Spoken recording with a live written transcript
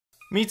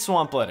Meet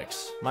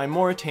Swampletics, my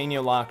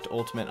Mauritania-locked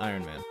Ultimate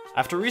Ironman.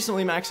 After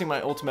recently maxing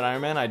my Ultimate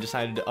Ironman, I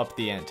decided to up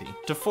the ante,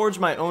 to forge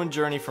my own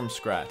journey from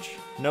scratch.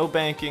 No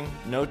banking,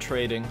 no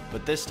trading,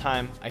 but this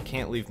time, I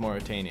can't leave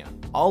Mauritania.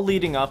 All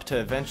leading up to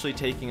eventually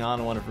taking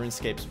on one of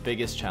RuneScape's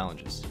biggest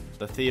challenges,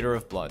 the Theater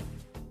of Blood.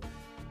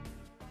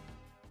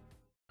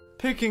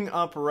 Picking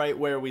up right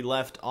where we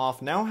left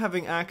off, now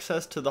having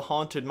access to the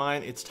Haunted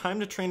Mine, it's time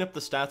to train up the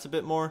stats a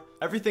bit more.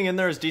 Everything in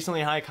there is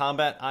decently high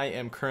combat. I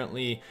am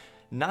currently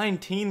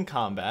 19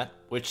 combat,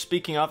 which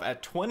speaking of,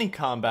 at 20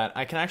 combat,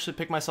 I can actually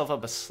pick myself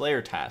up a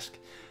Slayer task.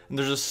 And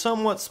there's a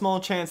somewhat small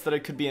chance that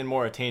it could be in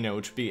Mauritania,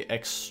 which would be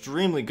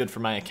extremely good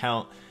for my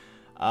account.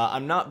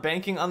 I'm not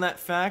banking on that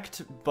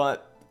fact,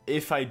 but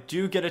if I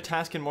do get a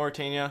task in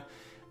Mauritania,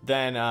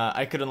 then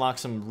I could unlock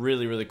some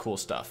really cool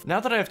stuff. Now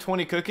that I have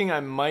 20 cooking,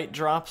 I might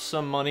drop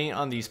some money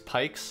on these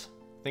pikes.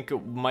 I think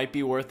it might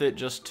be worth it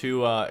just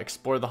to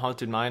explore the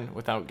Haunted Mine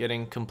without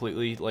getting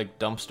completely like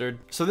dumpstered.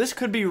 So this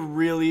could be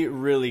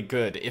really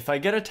good. If I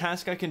get a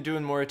task I can do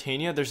in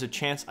Mauritania, there's a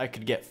chance I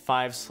could get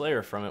 5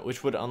 Slayer from it,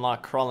 which would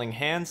unlock Crawling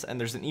Hands, and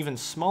there's an even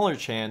smaller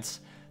chance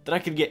that I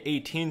could get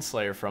 18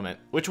 Slayer from it,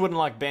 which would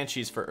unlock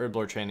Banshees for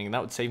Herblore training, and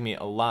that would save me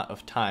a lot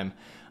of time.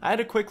 I had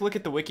a quick look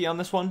at the wiki on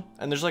this one,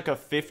 and there's like a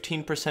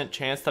 15%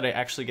 chance that I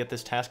actually get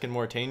this task in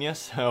Mauritania,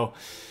 so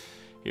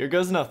here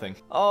goes nothing.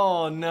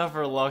 Oh,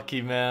 never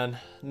lucky, man.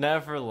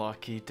 Never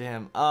lucky,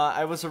 damn.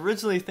 I was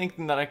originally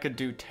thinking that I could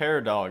do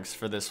Terror Dogs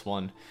for this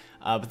one,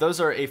 but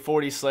those are a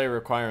 40 Slayer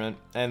requirement,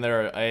 and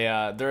they're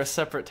a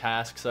separate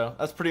task, so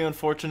that's pretty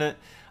unfortunate.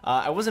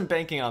 I wasn't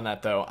banking on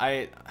that though.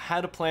 I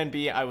had a plan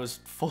B. I was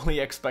fully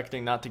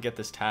expecting not to get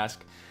this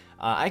task.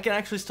 I can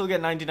actually still get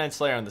 99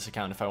 Slayer on this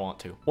account if I want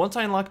to. Once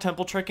I unlock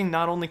Temple Trekking,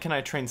 not only can I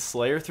train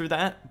Slayer through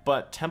that,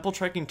 but Temple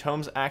Trekking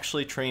Tomes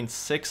actually train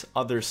 6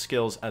 other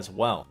skills as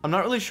well. I'm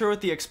not really sure what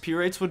the XP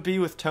rates would be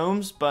with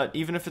Tomes, but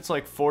even if it's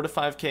like 4 to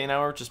 5k an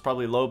hour, which is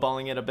probably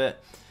lowballing it a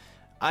bit,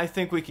 I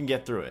think we can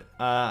get through it.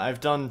 I've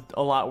done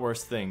a lot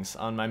worse things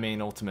on my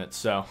main ultimate,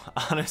 so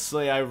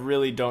honestly, I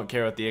really don't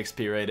care what the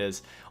XP rate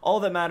is. All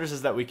that matters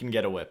is that we can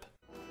get a whip.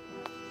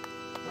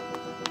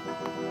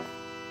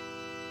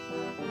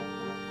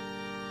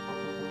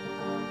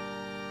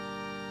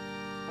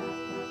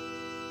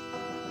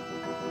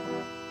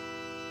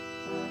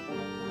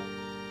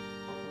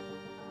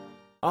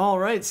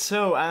 Alright,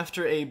 so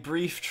after a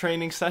brief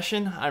training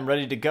session, I'm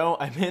ready to go.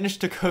 I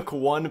managed to cook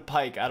 1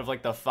 pike out of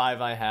like the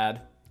 5 I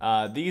had.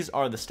 These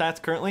are the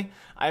stats currently.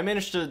 I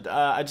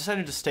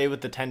decided to stay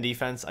with the 10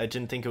 defense. I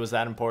didn't think it was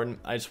that important.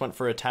 I just went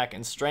for attack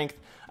and strength.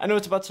 I know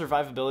it's about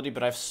survivability,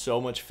 but I have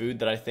so much food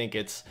that I think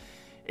it's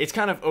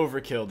kind of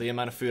overkill, the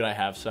amount of food I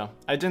have, so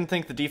I didn't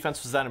think the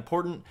defense was that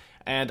important,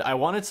 and I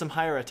wanted some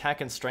higher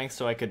attack and strength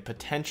so I could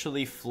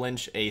potentially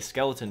flinch a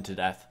skeleton to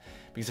death.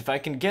 Because if I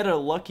can get a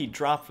lucky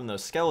drop from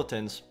those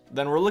skeletons,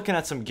 then we're looking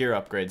at some gear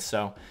upgrades,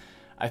 so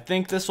I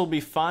think this will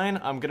be fine.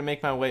 I'm gonna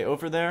make my way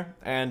over there,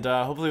 and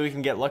hopefully we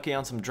can get lucky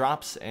on some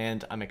drops,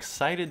 and I'm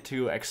excited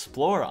to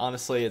explore.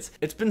 Honestly,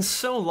 it's been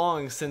so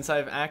long since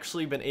I've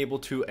actually been able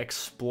to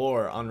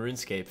explore on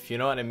RuneScape, if you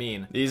know what I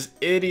mean. These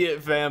idiot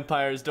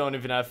vampires don't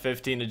even have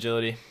 15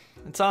 agility.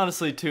 It's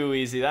honestly too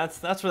easy.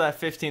 That's where that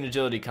 15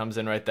 agility comes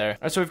in right there.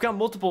 Alright, so we've got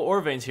multiple ore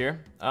veins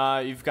here.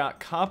 You've got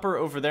copper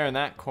over there in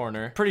that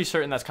corner. Pretty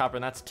certain that's copper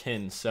and that's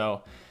tin,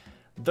 so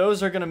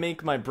those are gonna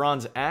make my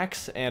bronze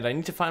axe, and I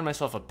need to find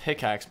myself a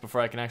pickaxe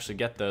before I can actually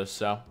get those,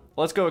 so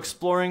let's go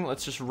exploring.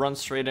 Let's just run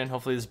straight in.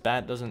 Hopefully this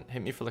bat doesn't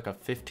hit me for like a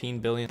 15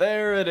 billion.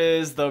 There it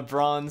is, the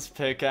bronze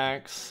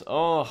pickaxe.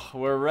 Oh,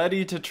 we're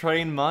ready to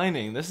train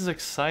mining. This is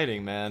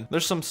exciting, man.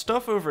 There's some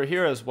stuff over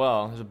here as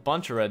well. There's a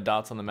bunch of red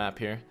dots on the map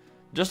here.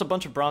 Just a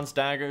bunch of bronze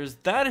daggers.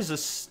 That is a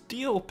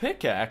steel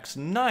pickaxe.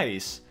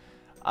 Nice.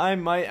 I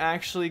might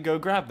actually go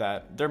grab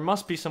that. There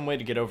must be some way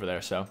to get over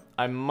there, so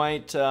I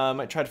might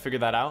try to figure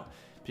that out,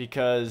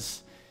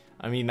 because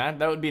I mean that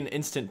would be an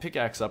instant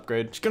pickaxe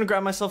upgrade. Just gonna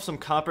grab myself some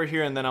copper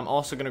here, and then I'm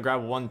also gonna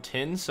grab 1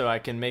 tin so I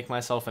can make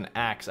myself an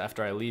axe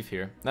after I leave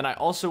here. Then I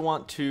also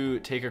want to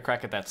take a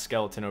crack at that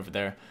skeleton over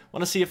there.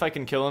 Want to see if I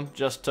can kill him,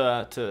 just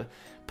to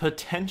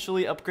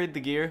potentially upgrade the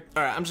gear.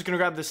 All right, I'm just gonna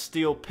grab this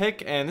steel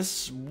pick, and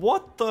this,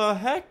 what the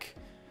heck?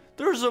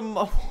 There's a,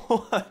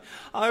 what?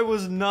 I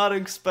was not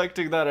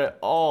expecting that at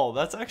all.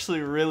 That's actually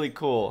really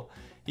cool.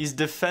 He's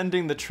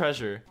defending the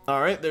treasure.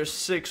 All right, there's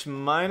 6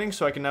 mining,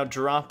 so I can now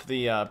drop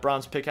the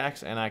bronze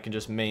pickaxe, and I can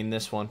just main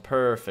this one.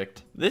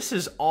 Perfect. This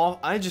is all,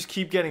 I just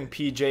keep getting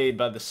PJ'd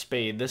by the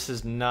spade. This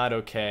is not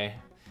okay.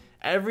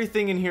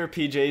 Everything in here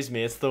PJs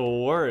me. It's the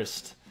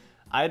worst.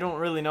 I don't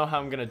really know how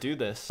I'm gonna do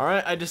this.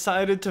 Alright, I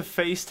decided to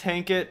face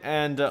tank it,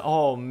 and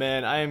oh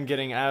man, I am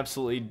getting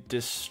absolutely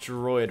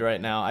destroyed right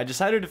now. I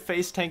decided to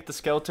face tank the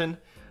skeleton,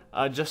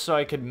 just so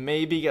I could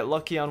maybe get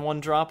lucky on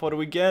 1 drop. What do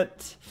we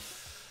get?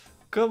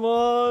 Come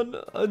on,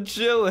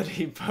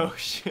 agility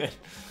potion.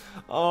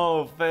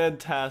 Oh,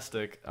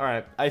 fantastic. All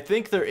right, I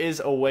think there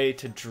is a way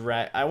to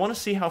drag. I want to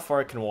see how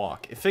far it can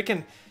walk. If it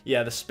can,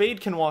 yeah, the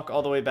spade can walk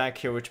all the way back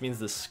here, which means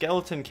the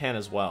skeleton can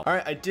as well. All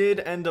right, I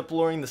did end up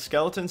luring the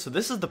skeleton, so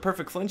this is the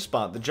perfect flinch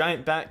spot. The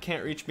giant bat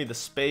can't reach me. The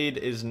spade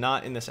is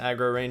not in this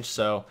aggro range,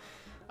 so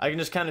I can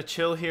just kind of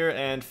chill here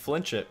and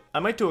flinch it. I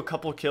might do a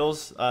couple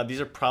kills. These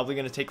are probably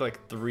going to take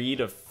like 3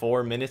 to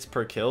 4 minutes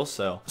per kill.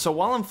 So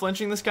while I'm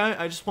flinching this guy,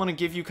 I just want to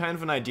give you kind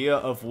of an idea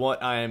of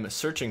what I'm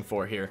searching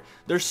for here.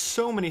 There's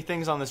so many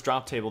things on this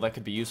drop table that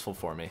could be useful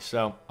for me.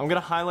 So I'm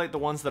going to highlight the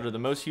ones that are the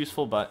most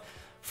useful, but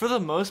for the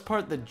most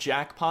part, the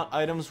jackpot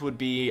items would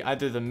be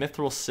either the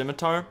Mithril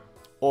Scimitar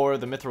or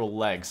the Mithril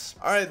Legs.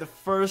 Alright, the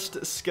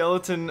first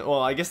skeleton,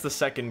 well, I guess the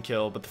second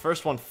kill, but the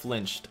first one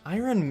flinched.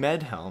 Iron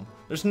Med Helm.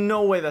 There's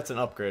no way that's an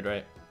upgrade,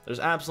 right? There's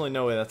absolutely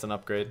no way that's an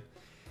upgrade.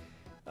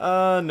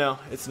 No,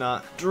 it's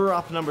not.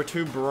 Drop number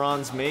 2,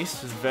 Bronze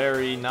Mace, is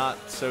very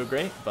not so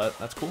great, but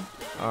that's cool.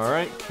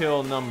 Alright,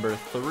 kill number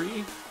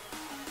 3.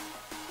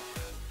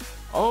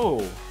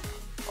 Oh,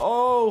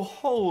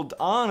 hold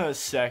on a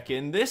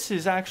second. This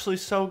is actually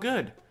so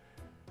good.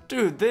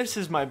 Dude, this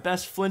is my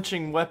best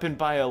flinching weapon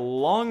by a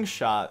long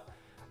shot.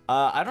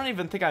 I don't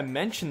even think I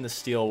mentioned the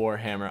Steel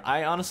Warhammer.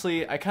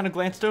 I kind of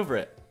glanced over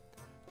it.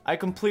 I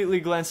completely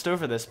glanced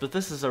over this, but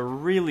this is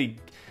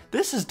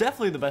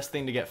definitely the best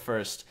thing to get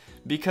first,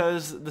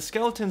 because the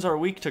skeletons are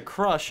weak to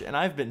crush, and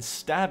I've been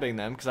stabbing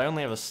them because I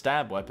only have a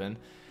stab weapon.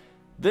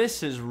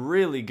 This is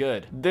really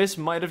good. This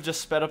might have just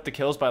sped up the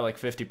kills by like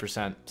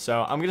 50%,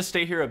 so I'm gonna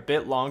stay here a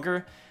bit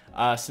longer.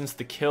 Since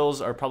the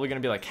kills are probably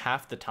going to be like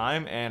half the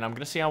time, and I'm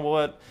going to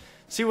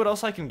see what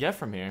else I can get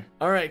from here.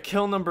 Alright,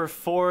 kill number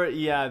 4,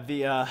 yeah,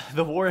 the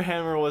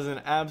Warhammer was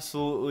an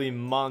absolutely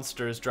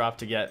monstrous drop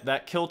to get.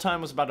 That kill time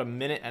was about 1.5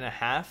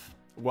 minutes,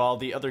 while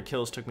the other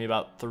kills took me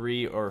about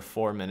 3 or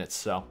 4 minutes,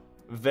 so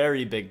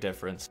very big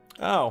difference.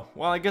 Oh,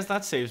 well, I guess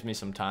that saves me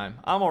some time.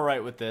 I'm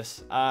alright with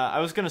this. I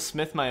was going to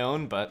smith my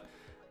own, but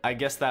I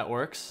guess that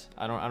works.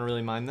 I don't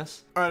really mind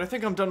this. Alright, I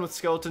think I'm done with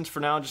skeletons for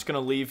now. I'm just gonna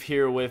leave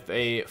here with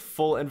a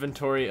full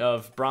inventory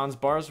of bronze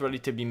bars ready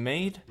to be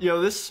made.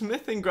 Yo, this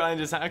smithing grind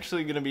is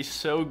actually gonna be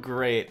so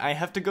great. I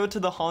have to go to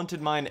the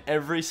haunted mine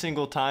every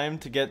single time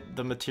to get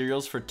the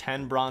materials for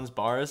 10 bronze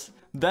bars.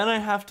 Then I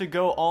have to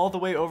go all the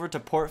way over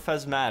to Port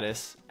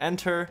Phasmatis,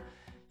 enter,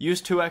 use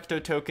 2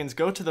 ecto tokens,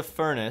 go to the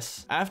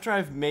furnace. After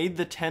I've made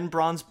the 10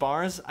 bronze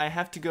bars, I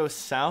have to go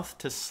south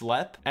to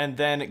Slep, and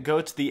then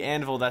go to the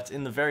anvil that's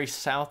in the very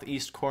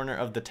southeast corner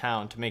of the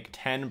town to make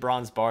 10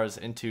 bronze bars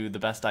into the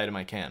best item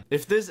I can.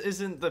 If this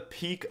isn't the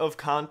peak of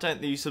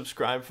content that you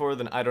subscribe for,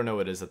 then I don't know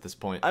what is at this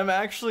point. I'm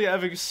actually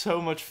having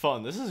so much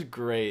fun. This is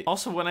great.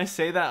 Also, when I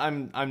say that,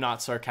 I'm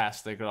not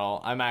sarcastic at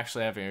all. I'm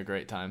actually having a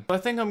great time. I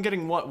think I'm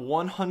getting, what,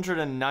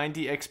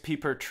 190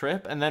 XP per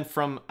trip, and then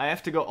I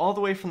have to go all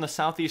the way from the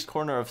southeast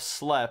corner of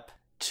Slep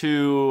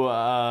to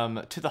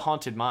the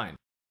haunted mine.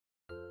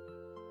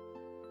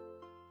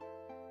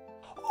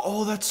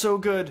 Oh, that's so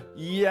good.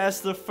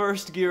 Yes, the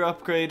first gear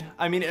upgrade.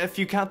 I mean, if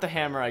you count the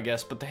hammer, I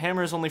guess, but the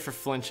hammer is only for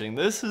flinching.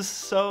 This is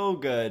so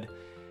good.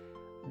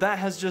 That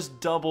has just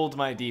doubled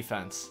my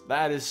defense.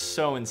 That is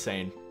so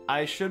insane.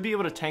 I should be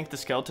able to tank the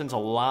skeletons a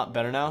lot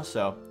better now,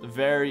 so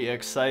very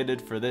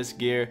excited for this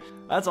gear.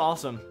 That's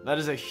awesome. That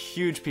is a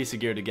huge piece of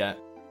gear to get.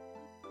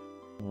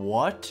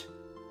 What?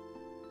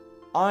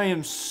 I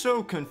am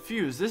so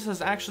confused. This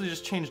has actually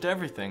just changed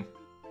everything.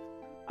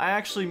 I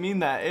actually mean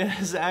that. It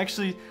is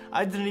actually...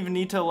 I didn't even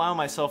need to allow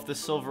myself this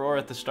silver ore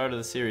at the start of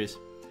the series.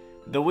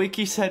 The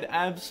wiki said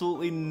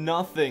absolutely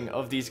nothing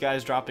of these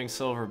guys dropping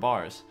silver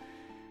bars.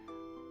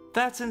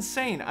 That's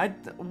insane.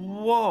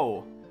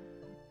 Whoa.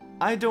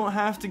 I don't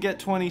have to get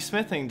 20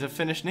 smithing to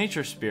finish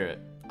Nature Spirit.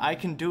 I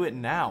can do it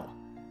now.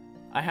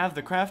 I have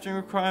the crafting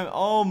requirement.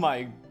 Oh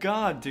my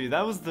god, dude.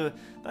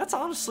 That's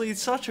honestly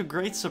such a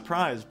great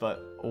surprise,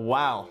 but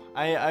wow.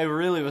 I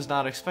really was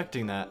not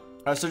expecting that.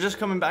 Alright, so just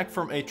coming back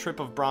from a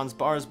trip of bronze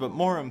bars, but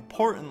more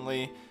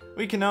importantly,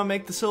 we can now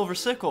make the silver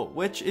sickle,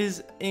 which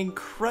is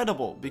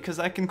incredible because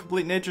I can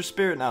complete Nature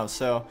Spirit now,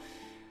 so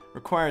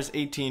requires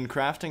 18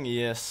 crafting,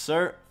 yes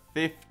sir,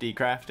 50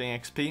 crafting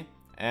XP,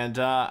 and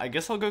I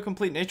guess I'll go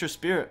complete Nature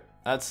Spirit.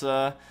 It's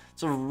a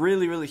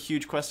really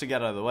huge quest to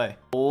get out of the way.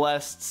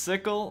 Blessed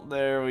sickle,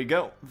 there we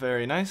go,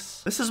 very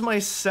nice. This is my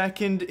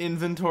second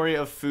inventory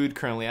of food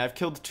currently. I've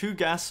killed 2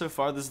 ghasts so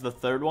far, this is the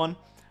third one.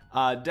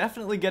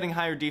 Definitely getting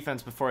higher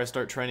defense before I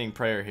start training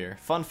prayer here.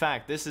 Fun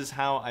fact, this is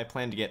how I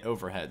plan to get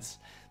overheads.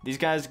 These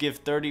guys give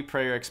 30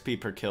 prayer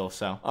XP per kill,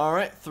 so.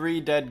 Alright,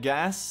 3 dead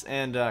ghasts,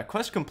 and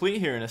quest complete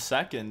here in a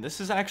second. This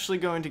is actually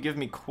going to give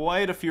me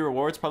quite a few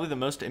rewards. Probably the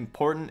most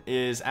important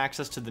is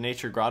access to the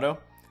Nature Grotto,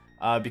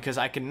 because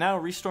I can now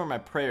restore my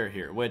prayer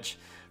here, which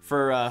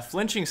for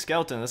flinching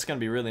skeleton, that's going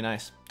to be really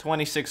nice.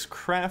 26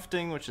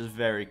 crafting, which is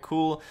very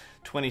cool.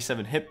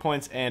 27 hit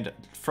points, and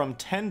from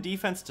 10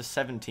 defense to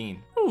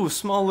 17. Ooh,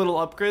 small little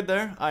upgrade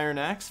there. Iron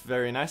axe,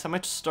 very nice. I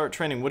might just start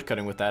training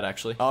woodcutting with that,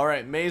 actually.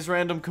 Alright, maze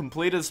random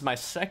completed. This is my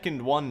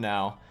second one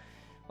now.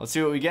 Let's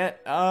see what we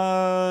get.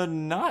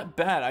 Not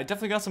bad. I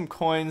definitely got some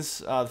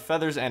coins,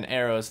 feathers, and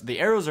arrows. The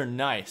arrows are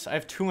nice. I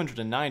have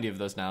 290 of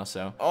those now,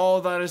 so. Oh,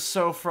 that is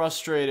so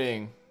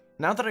frustrating.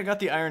 Now that I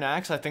got the iron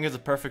axe, I think it's a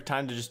perfect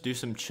time to just do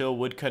some chill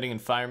wood cutting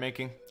and fire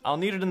making. I'll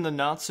need it in the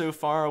not so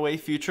far away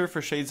future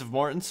for Shades of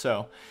Morton,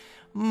 so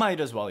might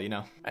as well, you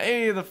know.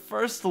 Hey, the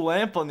first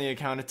lamp on the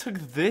account. It took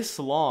this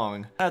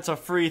long. That's a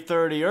free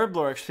 30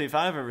 herblore XP if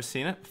I've ever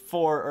seen it.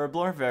 4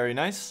 herblore, very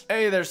nice.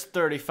 Hey, there's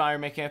 30 fire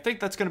making. I think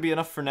that's gonna be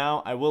enough for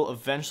now. I will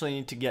eventually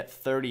need to get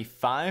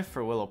 35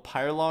 for willow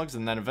pyre logs,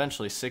 and then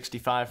eventually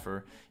 65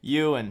 for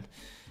you, and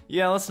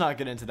yeah, let's not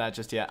get into that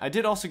just yet. I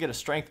did also get a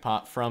strength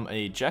pot from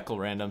a Jekyll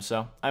random,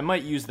 so I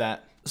might use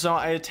that. So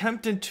I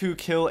attempted to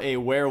kill a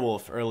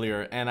werewolf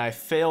earlier, and I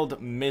failed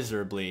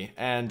miserably.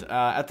 And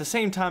at the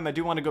same time, I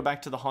do want to go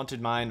back to the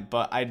haunted mine,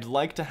 but I'd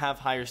like to have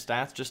higher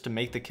stats just to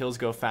make the kills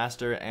go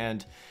faster.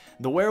 And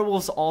the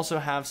werewolves also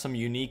have some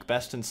unique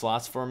best in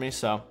slots for me,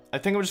 so I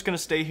think I'm just going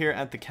to stay here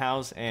at the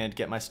cows and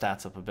get my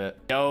stats up a bit.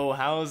 Yo,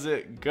 how's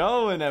it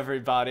going,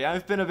 everybody?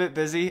 I've been a bit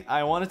busy.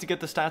 I wanted to get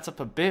the stats up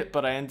a bit,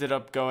 but I ended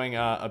up going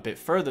a bit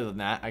further than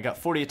that. I got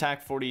 40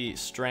 attack, 40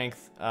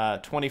 strength,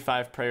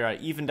 25 prayer. I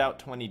evened out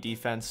 20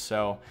 defense,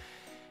 so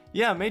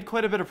yeah, made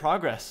quite a bit of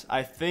progress.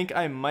 I think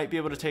I might be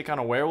able to take on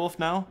a werewolf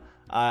now.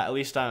 At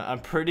least I'm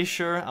pretty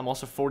sure. I'm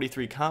also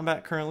 43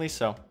 combat currently,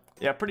 so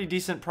yeah, pretty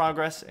decent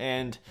progress,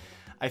 and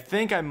I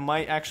think I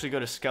might actually go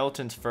to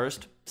skeletons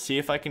first, see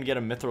if I can get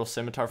a Mithril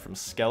Scimitar from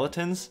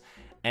skeletons,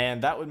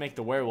 and that would make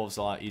the werewolves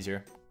a lot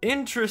easier.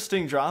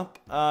 Interesting drop.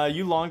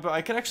 You longbow,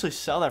 I could actually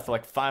sell that for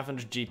like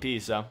 500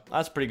 GP, so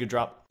that's a pretty good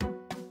drop.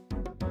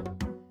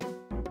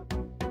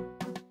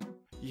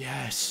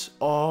 Yes.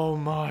 Oh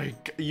my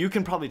god. You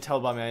can probably tell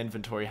by my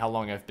inventory how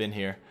long I've been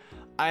here.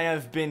 I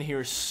have been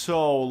here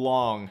so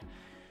long.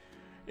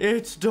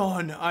 It's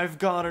done. I've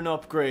got an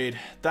upgrade.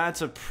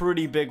 That's a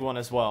pretty big one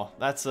as well.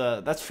 That's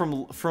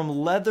from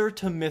leather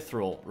to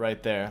mithril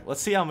right there. Let's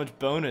see how much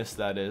bonus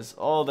that is.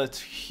 Oh, that's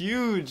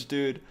huge,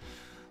 dude.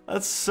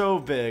 That's so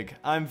big.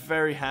 I'm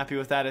very happy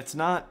with that. It's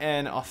not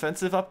an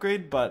offensive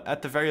upgrade, but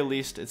at the very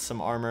least, it's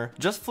some armor.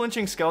 Just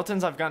flinching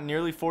skeletons, I've got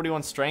nearly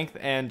 41 strength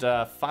and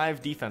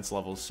 5 defense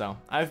levels, so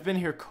I've been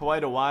here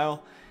quite a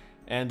while.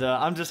 And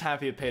I'm just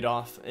happy it paid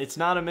off. It's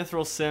not a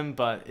Mithril Sim,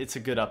 but it's a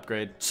good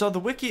upgrade. So the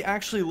wiki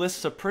actually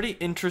lists a pretty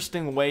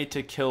interesting way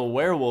to kill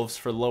werewolves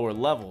for lower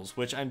levels,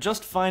 which I'm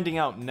just finding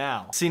out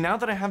now. See, now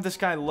that I have this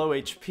guy low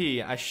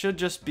HP, I should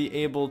just be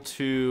able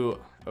to,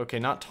 okay,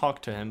 not talk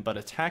to him, but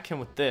attack him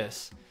with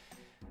this.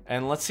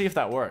 And let's see if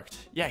that worked.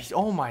 Yeah,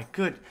 oh my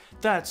good,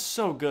 that's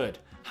so good.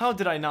 How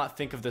did I not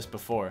think of this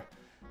before?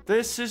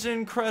 This is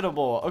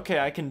incredible. Okay,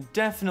 I can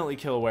definitely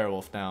kill a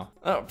werewolf now.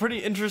 Pretty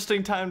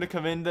interesting time to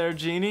come in there,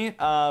 Genie.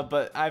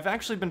 But I've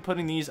actually been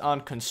putting these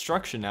on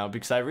construction now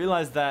because I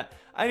realized that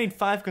I need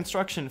 5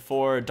 construction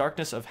for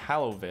Darkness of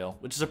Hallowvale,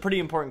 which is a pretty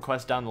important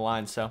quest down the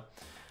line. So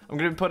I'm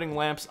going to be putting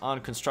lamps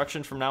on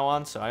construction from now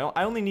on. So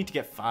I only need to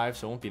get 5,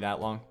 so it won't be that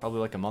long. Probably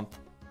like a month.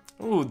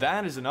 Ooh,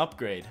 that is an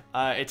upgrade.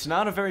 It's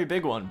not a very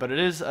big one, but it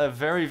is a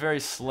very, very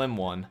slim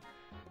one.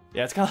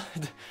 Yeah, it's got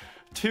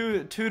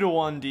 2 to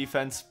 1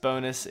 defense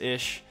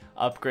bonus-ish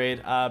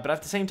upgrade, but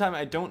at the same time,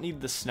 I don't need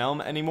the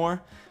Snelm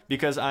anymore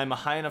because I'm a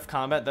high enough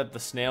combat that the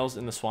snails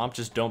in the swamp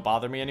just don't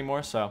bother me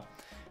anymore, so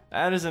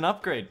that is an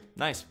upgrade.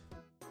 Nice.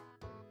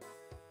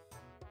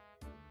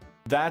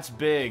 That's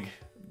big.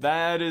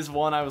 That is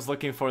one I was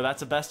looking for.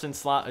 That's a best in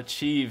slot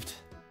achieved.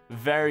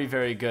 Very,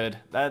 very good.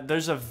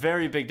 There's a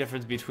very big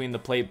difference between the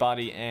plate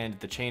body and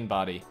the chain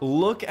body.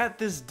 Look at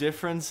this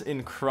difference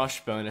in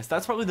crush bonus.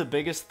 That's probably the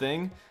biggest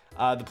thing.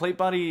 The plate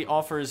body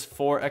offers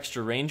 4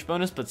 extra range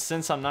bonus, but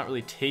since I'm not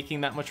really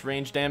taking that much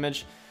range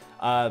damage,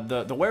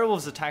 the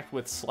werewolves attacked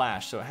with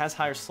slash, so it has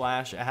higher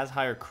slash, it has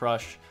higher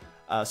crush,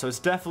 so it's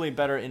definitely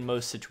better in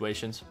most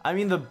situations. I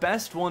mean, the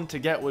best one to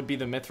get would be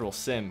the Mithril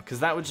Sim,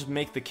 because that would just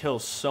make the kill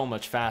so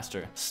much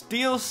faster.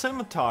 Steel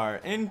Scimitar,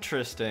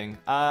 interesting.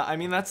 I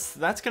mean,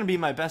 that's gonna be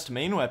my best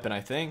main weapon, I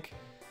think.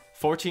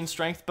 14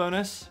 strength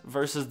bonus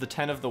versus the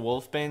 10 of the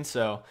Wolfbane,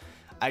 so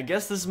I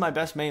guess this is my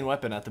best main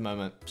weapon at the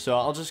moment. So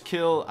I'll just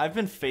kill. I've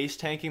been face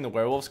tanking the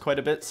werewolves quite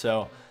a bit,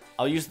 so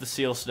I'll use the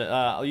Steel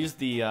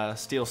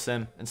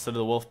Sim instead of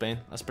the Wolfbane.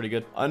 That's pretty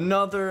good.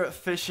 Another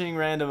fishing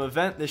random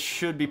event. This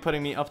should be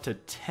putting me up to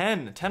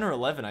 10 or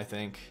 11, I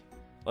think.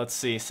 Let's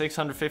see,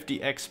 650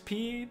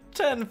 XP,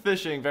 10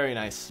 fishing, very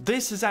nice.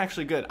 This is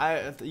actually good.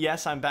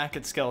 Yes, I'm back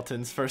at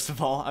skeletons, first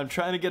of all. I'm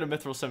trying to get a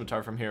Mithril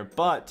Scimitar from here,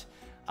 but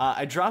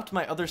I dropped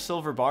my other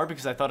silver bar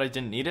because I thought I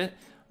didn't need it.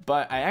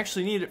 But I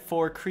actually need it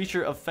for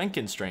Creature of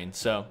Fenkenstrain,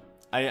 so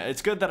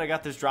it's good that I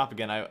got this drop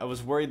again. I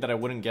was worried that I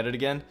wouldn't get it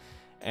again,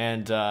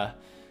 and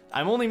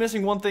I'm only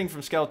missing one thing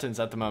from skeletons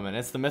at the moment.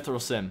 It's the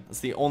Mithril Sim. It's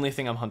the only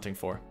thing I'm hunting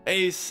for.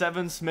 A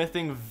 7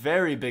 smithing,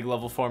 very big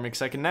level for me,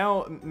 because I can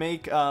now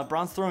make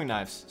bronze throwing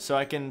knives, so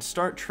I can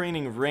start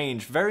training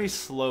range very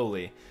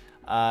slowly.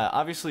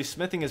 Obviously,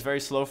 smithing is very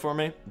slow for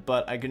me,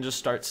 but I can just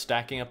start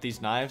stacking up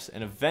these knives,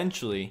 and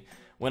eventually,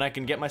 when I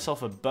can get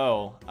myself a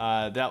bow,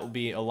 that will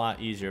be a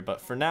lot easier. But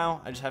for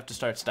now, I just have to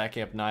start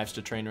stacking up knives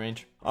to train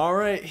range. All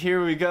right,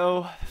 here we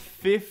go.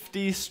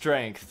 50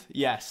 strength.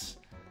 Yes,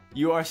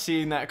 you are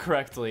seeing that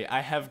correctly.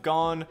 I have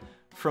gone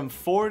from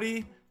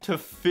 40 to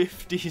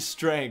 50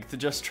 strength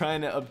just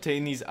trying to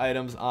obtain these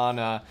items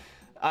on...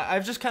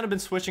 I've just kind of been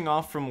switching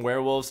off from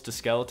werewolves to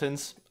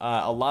skeletons.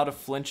 A lot of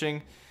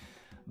flinching.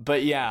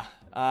 But yeah,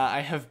 I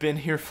have been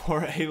here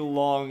for a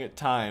long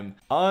time.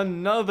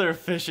 Another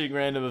fishing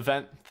random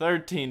event.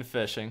 13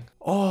 fishing.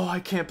 Oh, I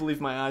can't believe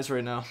my eyes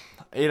right now.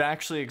 It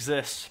actually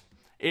exists.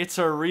 It's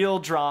a real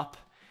drop.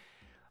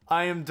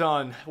 I am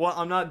done. Well,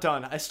 I'm not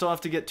done. I still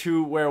have to get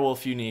 2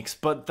 werewolf uniques.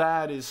 But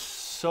that is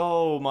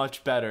so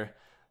much better.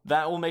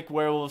 That will make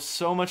werewolves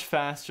so much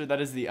faster. That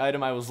is the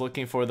item I was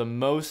looking for the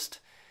most.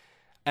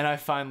 And I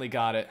finally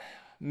got it.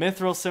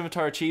 Mithril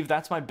Scimitar achieved.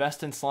 That's my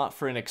best in slot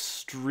for an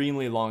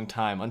extremely long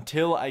time.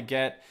 Until I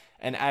get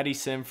an Addy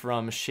Sim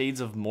from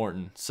Shades of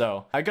Morton.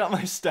 So, I got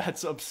my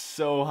stats up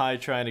so high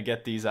trying to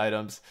get these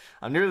items.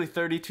 I'm nearly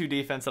 32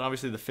 defense and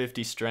obviously the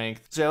 50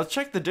 strength. So yeah, let's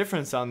check the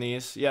difference on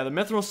these. Yeah, the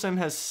Mithril Sim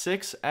has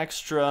 6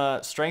 extra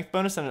strength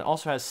bonus and it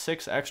also has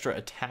 6 extra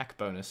attack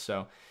bonus.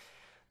 So,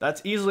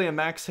 that's easily a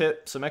max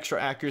hit. Some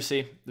extra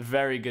accuracy.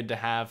 Very good to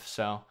have,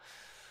 so...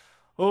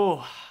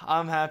 Oh,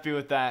 I'm happy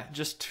with that.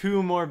 Just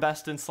 2 more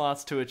best in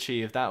slots to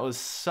achieve. That was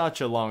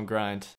such a long grind.